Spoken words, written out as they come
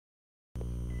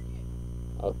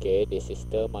Okay, the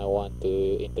system I want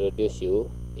to introduce you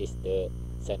is the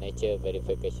signature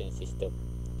verification system.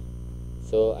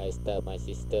 So I start my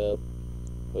system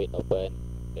with open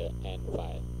the end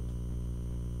file.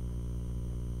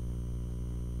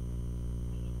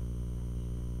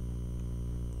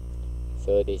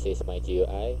 So this is my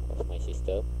GUI of my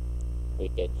system. We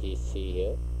can see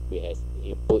here we have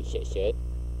input section,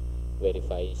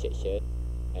 verifying section,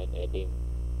 and adding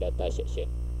data section.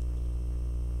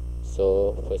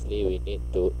 So firstly we need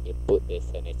to input the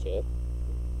signature.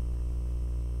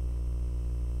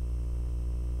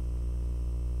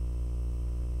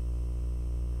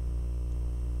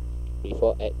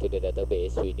 Before add to the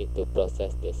database, we need to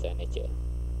process the signature.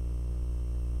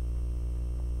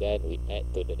 Then we add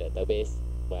to the database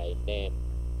by name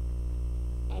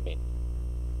Amin.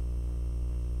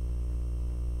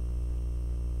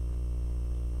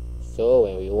 So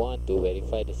when we want to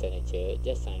verify the signature,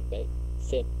 just sign back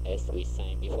same as we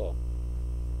signed before.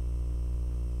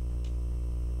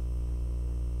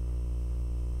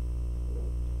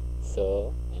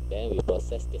 So and then we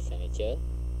process the signature,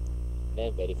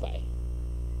 then verify.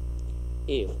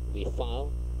 If we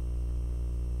found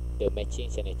the matching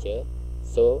signature,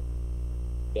 so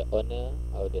the owner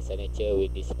of the signature will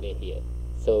display here.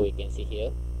 So we can see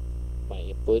here my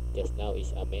input just now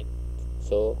is Amin,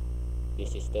 so the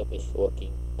system is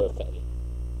working perfectly.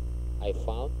 I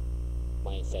found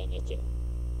my signature.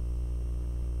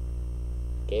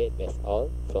 Okay, that's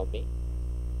all from me.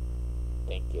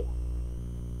 Thank you.